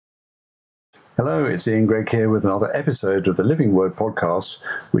Hello, it's Ian Greig here with another episode of the Living Word podcast,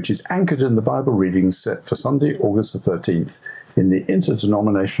 which is anchored in the Bible readings set for Sunday, August the 13th, in the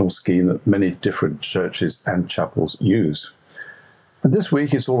interdenominational scheme that many different churches and chapels use. And this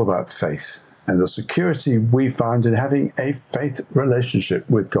week it's all about faith and the security we find in having a faith relationship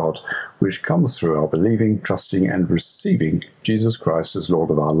with God, which comes through our believing, trusting, and receiving Jesus Christ as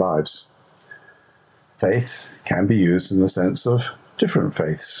Lord of our lives. Faith can be used in the sense of different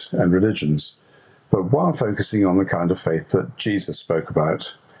faiths and religions, but while focusing on the kind of faith that Jesus spoke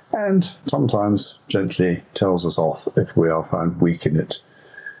about, and sometimes gently tells us off if we are found weak in it.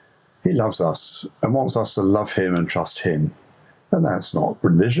 He loves us and wants us to love him and trust him. And that's not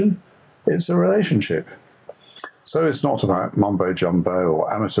religion, it's a relationship. So it's not about mumbo-jumbo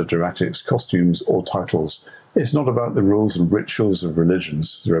or amateur dramatics, costumes or titles. It's not about the rules and rituals of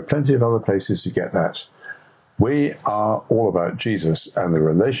religions. There are plenty of other places to get that. We are all about Jesus and the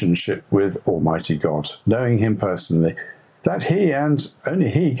relationship with Almighty God, knowing him personally, that he and only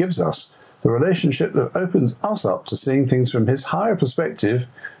he gives us, the relationship that opens us up to seeing things from his higher perspective,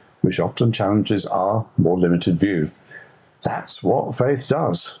 which often challenges our more limited view. That's what faith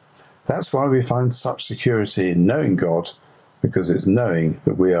does. That's why we find such security in knowing God, because it's knowing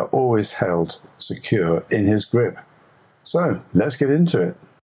that we are always held secure in his grip. So, let's get into it.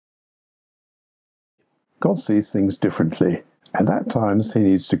 God sees things differently, and at times he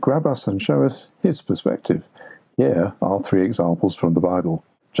needs to grab us and show us his perspective. Here are three examples from the Bible.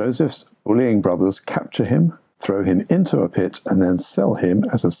 Joseph's bullying brothers capture him, throw him into a pit, and then sell him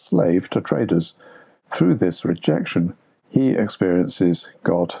as a slave to traders. Through this rejection, he experiences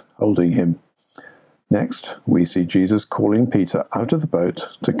God holding him. Next, we see Jesus calling Peter out of the boat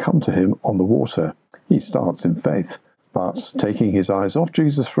to come to him on the water. He starts in faith, but taking his eyes off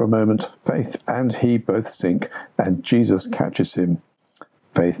Jesus for a moment, faith and he both sink, and Jesus catches him.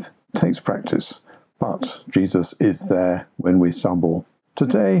 Faith takes practice, but Jesus is there when we stumble.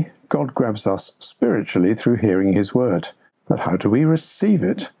 Today, God grabs us spiritually through hearing his word. But how do we receive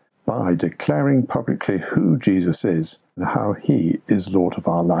it? By declaring publicly who Jesus is and how he is Lord of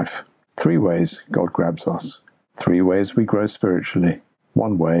our life. 3 ways God grabs us. 3 ways we grow spiritually.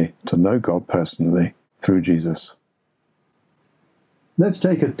 1 way to know God personally, through Jesus. Let's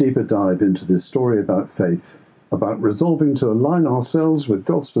take a deeper dive into this story about faith, about resolving to align ourselves with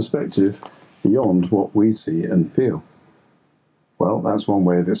God's perspective beyond what we see and feel. Well, that's one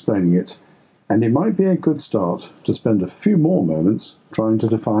way of explaining it, and it might be a good start to spend a few more moments trying to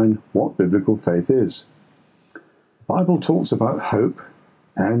define what biblical faith is. The Bible talks about hope,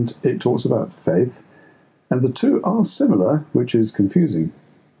 and it talks about faith, and the two are similar, which is confusing.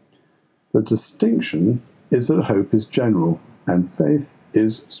 The distinction is that hope is general, and faith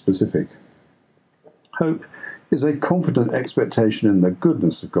is specific. Hope is a confident expectation in the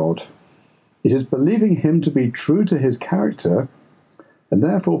goodness of God. It is believing him to be true to his character, and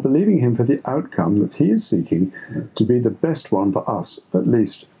therefore believing him for the outcome that he is seeking to be the best one for us, at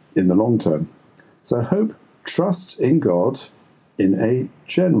least in the long term. So hope trusts in God in a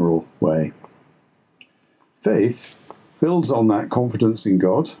general way. Faith builds on that confidence in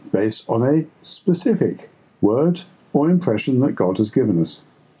God based on a specific word or impression that God has given us.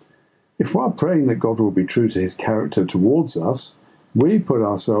 If we're praying that God will be true to his character towards us, we put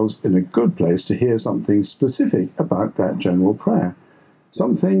ourselves in a good place to hear something specific about that general prayer,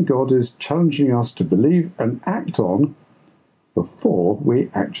 something God is challenging us to believe and act on before we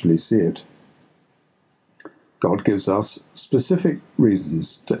actually see it. God gives us specific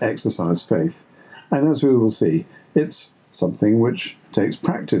reasons to exercise faith, and as we will see, it's something which takes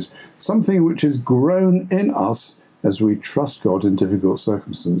practice, something which is grown in us as we trust God in difficult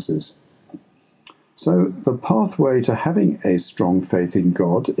circumstances. So the pathway to having a strong faith in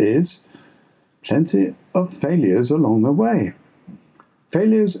God is plenty of failures along the way.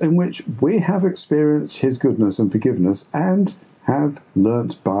 Failures in which we have experienced his goodness and forgiveness and have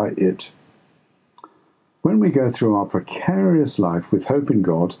learnt by it. When we go through our precarious life with hope in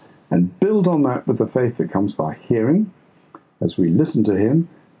God and build on that with the faith that comes by hearing, as we listen to him,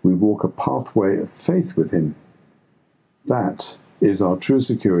 we walk a pathway of faith with him. That is our true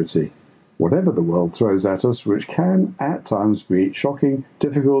security, whatever the world throws at us, which can at times be shocking,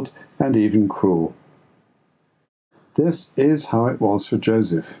 difficult, and even cruel. This is how it was for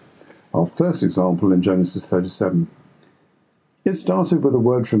Joseph, our first example in Genesis 37. It started with a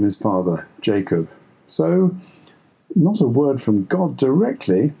word from his father, Jacob. So, not a word from God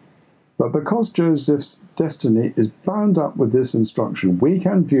directly, but because Joseph's destiny is bound up with this instruction, we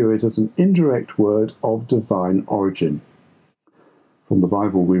can view it as an indirect word of divine origin. From the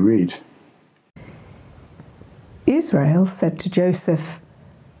Bible we read, Israel said to Joseph,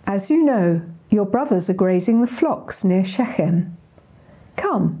 "As you know, "Your brothers are grazing the flocks near Shechem.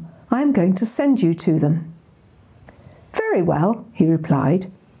 Come, I am going to send you to them." "Very well," he replied.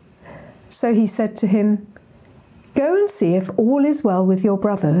 So he said to him, "Go and see if all is well with your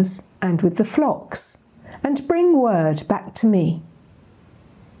brothers and with the flocks, and bring word back to me."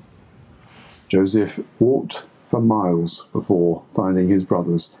 Joseph walked for miles before finding his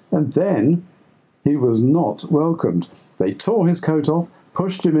brothers, and then he was not welcomed. They tore his coat off,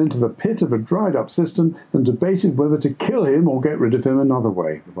 pushed him into the pit of a dried-up cistern, and debated whether to kill him or get rid of him another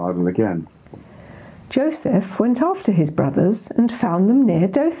way. The Bible again. Joseph went after his brothers and found them near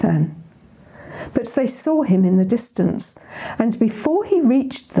Dothan. But they saw him in the distance, and before he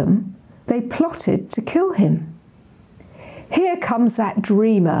reached them, they plotted to kill him. "Here comes that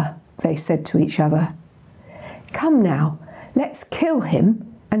dreamer," they said to each other. "Come now, let's kill him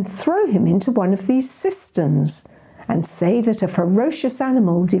and throw him into one of these cisterns, and say that a ferocious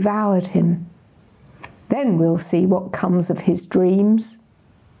animal devoured him. Then we'll see what comes of his dreams."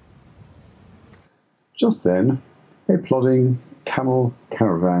 Just then, a plodding camel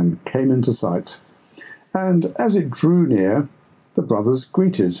caravan came into sight, and as it drew near, the brothers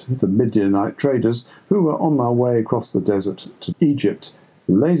greeted the Midianite traders who were on their way across the desert to Egypt,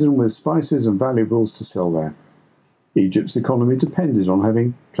 laden with spices and valuables to sell there. Egypt's economy depended on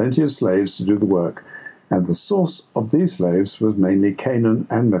having plenty of slaves to do the work, and the source of these slaves was mainly Canaan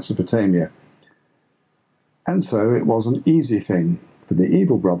and Mesopotamia. And so it was an easy thing for the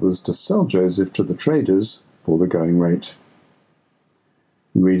evil brothers to sell Joseph to the traders for the going rate.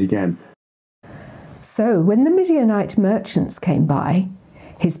 We read again. So when the Midianite merchants came by,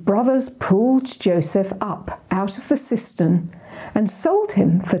 his brothers pulled Joseph up out of the cistern and sold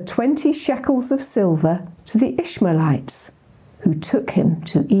him for 20 shekels of silver to the Ishmaelites, who took him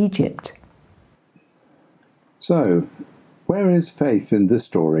to Egypt. So, where is faith in this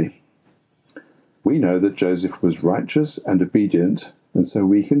story? We know that Joseph was righteous and obedient, and so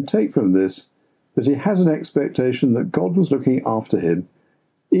we can take from this that he had an expectation that God was looking after him,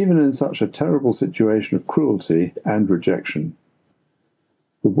 even in such a terrible situation of cruelty and rejection.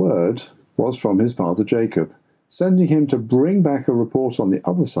 The word was from his father Jacob, sending him to bring back a report on the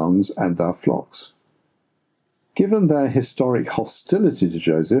other sons and their flocks. Given their historic hostility to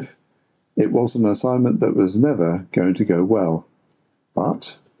Joseph, it was an assignment that was never going to go well.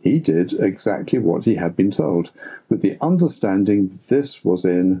 But he did exactly what he had been told, with the understanding this was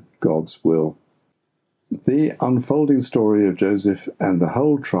in God's will. The unfolding story of Joseph and the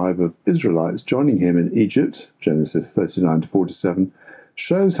whole tribe of Israelites joining him in Egypt, Genesis 39-47,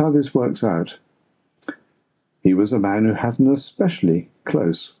 shows how this works out. He was a man who had an especially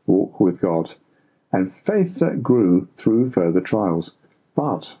close walk with God, and faith that grew through further trials.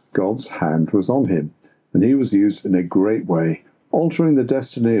 But God's hand was on him, and he was used in a great way, altering the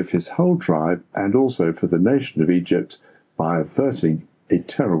destiny of his whole tribe and also for the nation of Egypt by averting a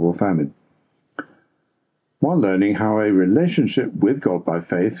terrible famine. While learning how a relationship with God by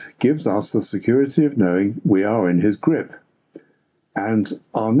faith gives us the security of knowing we are in his grip. And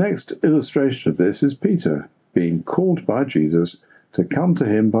our next illustration of this is Peter being called by Jesus to come to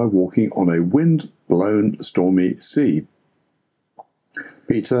him by walking on a wind-blown stormy sea.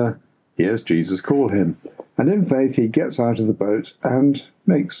 Peter hears Jesus call him, and in faith he gets out of the boat and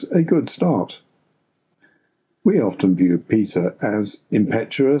makes a good start. We often view Peter as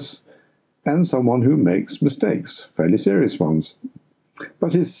impetuous and someone who makes mistakes, fairly serious ones.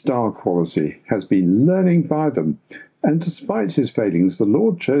 But his star quality has been learning by them, and despite his failings, the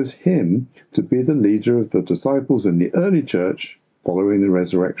Lord chose him to be the leader of the disciples in the early church following the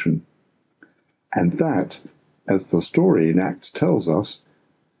resurrection. And that, as the story in Acts tells us,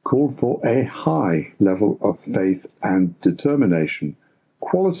 called for a high level of faith and determination,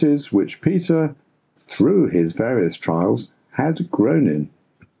 qualities which Peter, through his various trials, had grown in.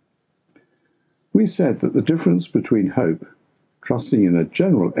 We said that the difference between hope, trusting in a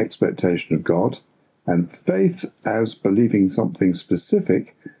general expectation of God, and faith as believing something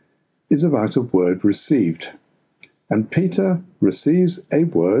specific is about a word received. And Peter receives a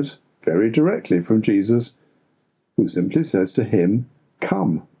word very directly from Jesus, who simply says to him,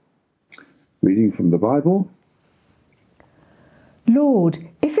 "Come." Reading from the Bible. "Lord,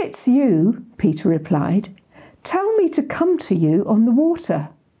 if it's you," Peter replied, "tell me to come to you on the water."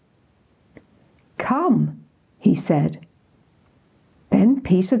 "Come," he said. Then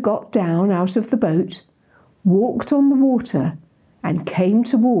Peter got down out of the boat, walked on the water, and came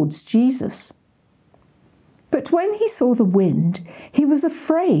towards Jesus. But when he saw the wind, he was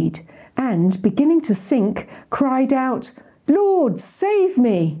afraid and, beginning to sink, cried out, "Lord, save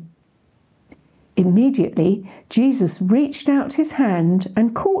me!" Immediately, Jesus reached out his hand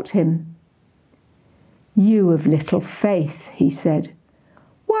and caught him. "You of little faith," he said,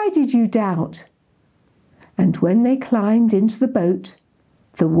 "why did you doubt?" And when they climbed into the boat,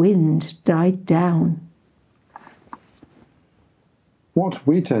 the wind died down. What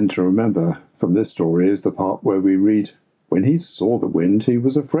we tend to remember from this story is the part where we read, "When he saw the wind, he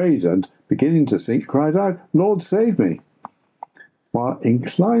was afraid, and beginning to sink, cried out, 'Lord, save me!'" While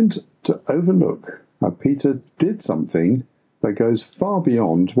inclined to overlook how Peter did something that goes far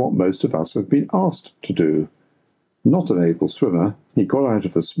beyond what most of us have been asked to do. Not an able swimmer, he got out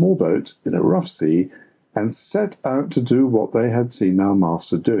of a small boat in a rough sea and set out to do what they had seen our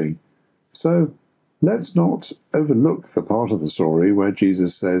master doing. So let's not overlook the part of the story where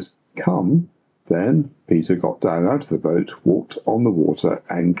Jesus says, "Come." Then Peter got down out of the boat, walked on the water,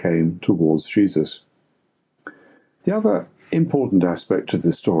 and came towards Jesus. The other important aspect of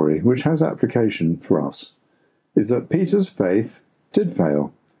this story, which has application for us, is that Peter's faith did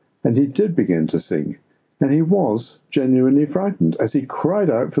fail, and he did begin to sink, and he was genuinely frightened as he cried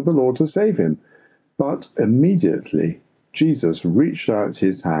out for the Lord to save him. But immediately Jesus reached out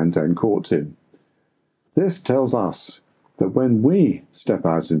his hand and caught him. This tells us that when we step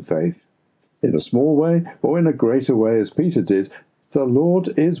out in faith, in a small way or in a greater way as Peter did, the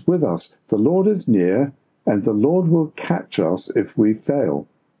Lord is with us, the Lord is near, and the Lord will catch us if we fail.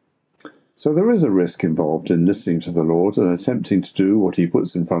 So there is a risk involved in listening to the Lord and attempting to do what he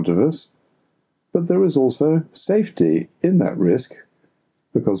puts in front of us, but there is also safety in that risk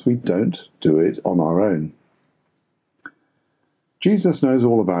because we don't do it on our own. Jesus knows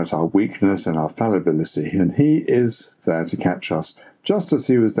all about our weakness and our fallibility, and he is there to catch us, just as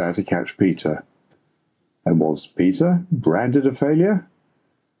he was there to catch Peter. And was Peter branded a failure?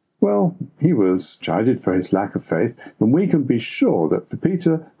 Well, he was chided for his lack of faith, and we can be sure that for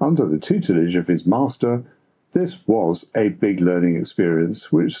Peter, under the tutelage of his master, this was a big learning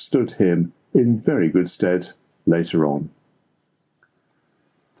experience which stood him in very good stead later on.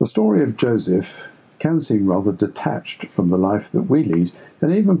 The story of Joseph can seem rather detached from the life that we lead,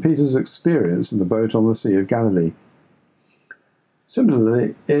 and even Peter's experience in the boat on the Sea of Galilee.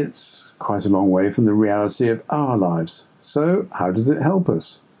 Similarly, it's quite a long way from the reality of our lives. So, how does it help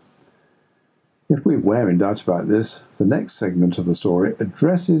us? If we were in doubt about this, the next segment of the story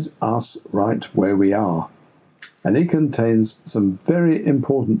addresses us right where we are, and it contains some very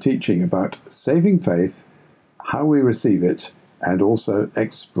important teaching about saving faith, how we receive it, and also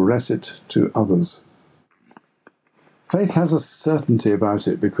express it to others. Faith has a certainty about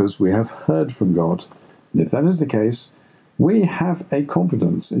it because we have heard from God, and if that is the case, we have a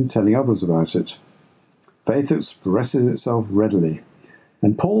confidence in telling others about it. Faith expresses itself readily,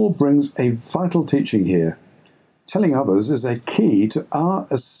 and Paul brings a vital teaching here. Telling others is a key to our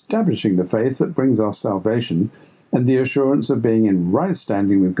establishing the faith that brings us salvation and the assurance of being in right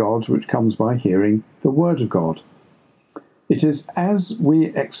standing with God, which comes by hearing the Word of God. It is as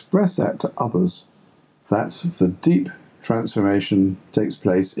we express that to others that the deep transformation takes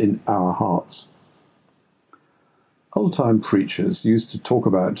place in our hearts. Old-time preachers used to talk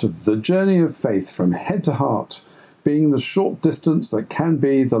about the journey of faith from head to heart being the short distance that can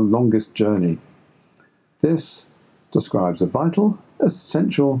be the longest journey. This describes a vital,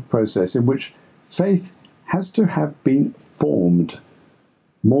 essential process in which faith has to have been formed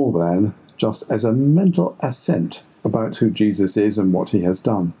more than just as a mental assent about who Jesus is and what he has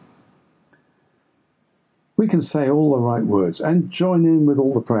done. We can say all the right words and join in with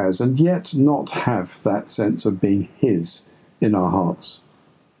all the prayers and yet not have that sense of being his in our hearts.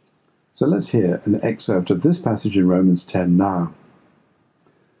 So let's hear an excerpt of this passage in Romans 10 now.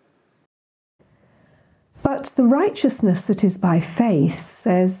 But the righteousness that is by faith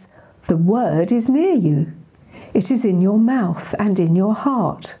says, "The word is near you. It is in your mouth and in your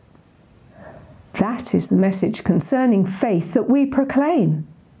heart." That is the message concerning faith that we proclaim.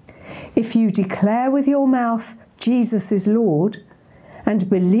 If you declare with your mouth Jesus is Lord, and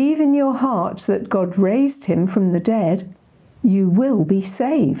believe in your heart that God raised him from the dead, you will be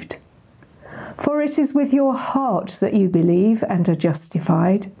saved. For it is with your heart that you believe and are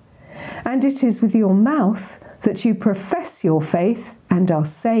justified, and it is with your mouth that you profess your faith and are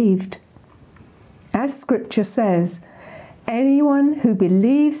saved. As Scripture says, anyone who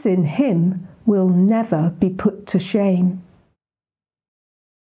believes in him will never be put to shame.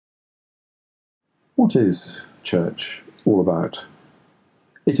 What is church all about?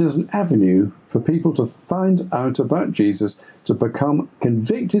 It is an avenue for people to find out about Jesus, to become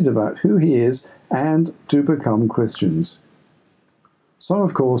convicted about who he is, and to become Christians. Some,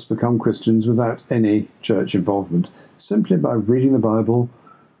 of course, become Christians without any church involvement, simply by reading the Bible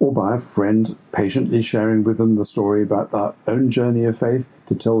or by a friend patiently sharing with them the story about their own journey of faith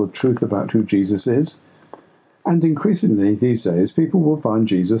to tell the truth about who Jesus is. And increasingly these days, people will find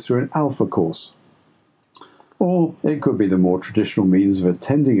Jesus through an Alpha course. Or it could be the more traditional means of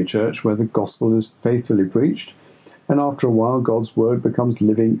attending a church where the gospel is faithfully preached, and after a while God's word becomes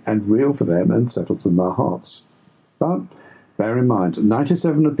living and real for them and settles in their hearts. But bear in mind,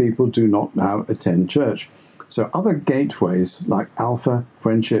 97% of people do not now attend church, so other gateways like Alpha,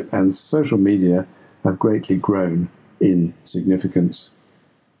 friendship and social media have greatly grown in significance.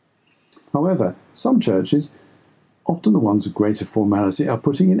 However, some churches, often the ones of greater formality, are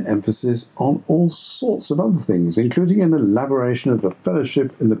putting an emphasis on all sorts of other things, including an elaboration of the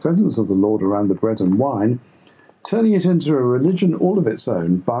fellowship in the presence of the Lord around the bread and wine, turning it into a religion all of its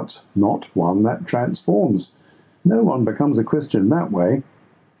own, but not one that transforms. No one becomes a Christian that way.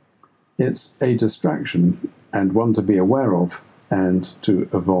 It's a distraction and one to be aware of and to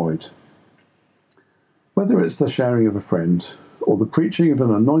avoid. Whether it's the sharing of a friend, or the preaching of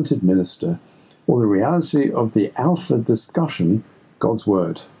an anointed minister, or the reality of the Alpha discussion, God's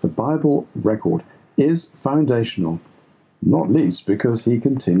Word, the Bible record, is foundational, not least because He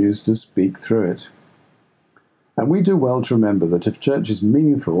continues to speak through it. And we do well to remember that if church is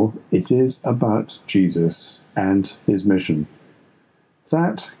meaningful, it is about Jesus and His mission.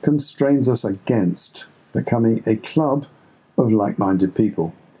 That constrains us against becoming a club of like-minded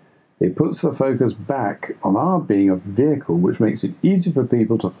people. It puts the focus back on our being a vehicle which makes it easy for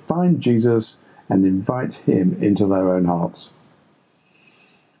people to find Jesus and invite Him into their own hearts.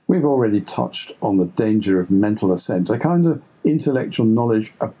 We've already touched on the danger of mental assent, a kind of intellectual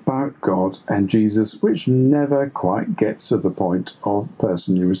knowledge about God and Jesus which never quite gets to the point of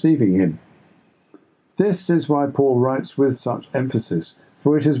personally receiving Him. This is why Paul writes with such emphasis,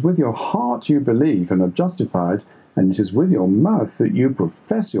 "For it is with your heart you believe and are justified, and it is with your mouth that you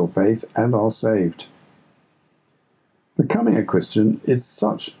profess your faith and are saved." Becoming a Christian is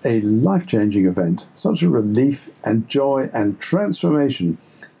such a life-changing event, such a relief and joy and transformation,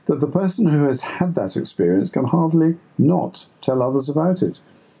 that the person who has had that experience can hardly not tell others about it.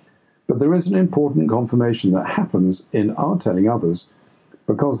 But there is an important confirmation that happens in our telling others,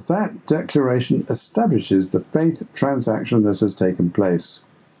 because that declaration establishes the faith transaction that has taken place.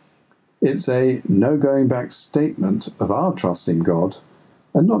 It's a no-going-back statement of our trust in God,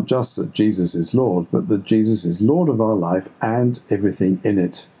 and not just that Jesus is Lord, but that Jesus is Lord of our life and everything in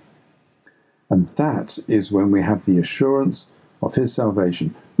it. And that is when we have the assurance of His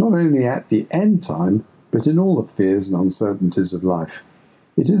salvation, not only at the end time, but in all the fears and uncertainties of life.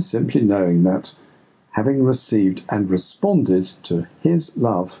 It is simply knowing that, having received and responded to His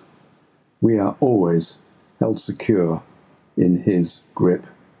love, we are always held secure in His grip.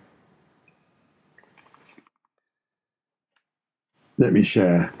 Let me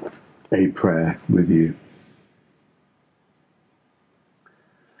share a prayer with you.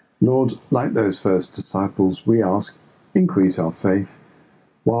 Lord, like those first disciples, we ask, increase our faith,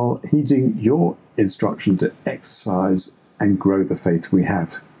 while heeding your instruction to exercise and grow the faith we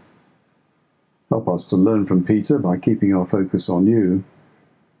have. Help us to learn from Peter by keeping our focus on you,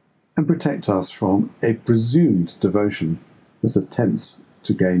 and protect us from a presumed devotion that attempts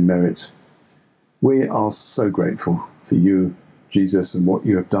to gain merit. We are so grateful for you, Jesus, and what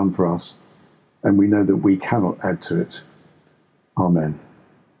you have done for us, and we know that we cannot add to it. Amen.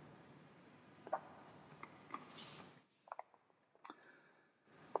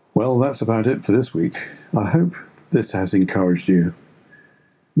 Well, that's about it for this week. I hope this has encouraged you.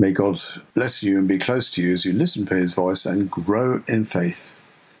 May God bless you and be close to you as you listen for His voice and grow in faith.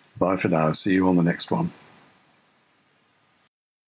 Bye for now. See you on the next one.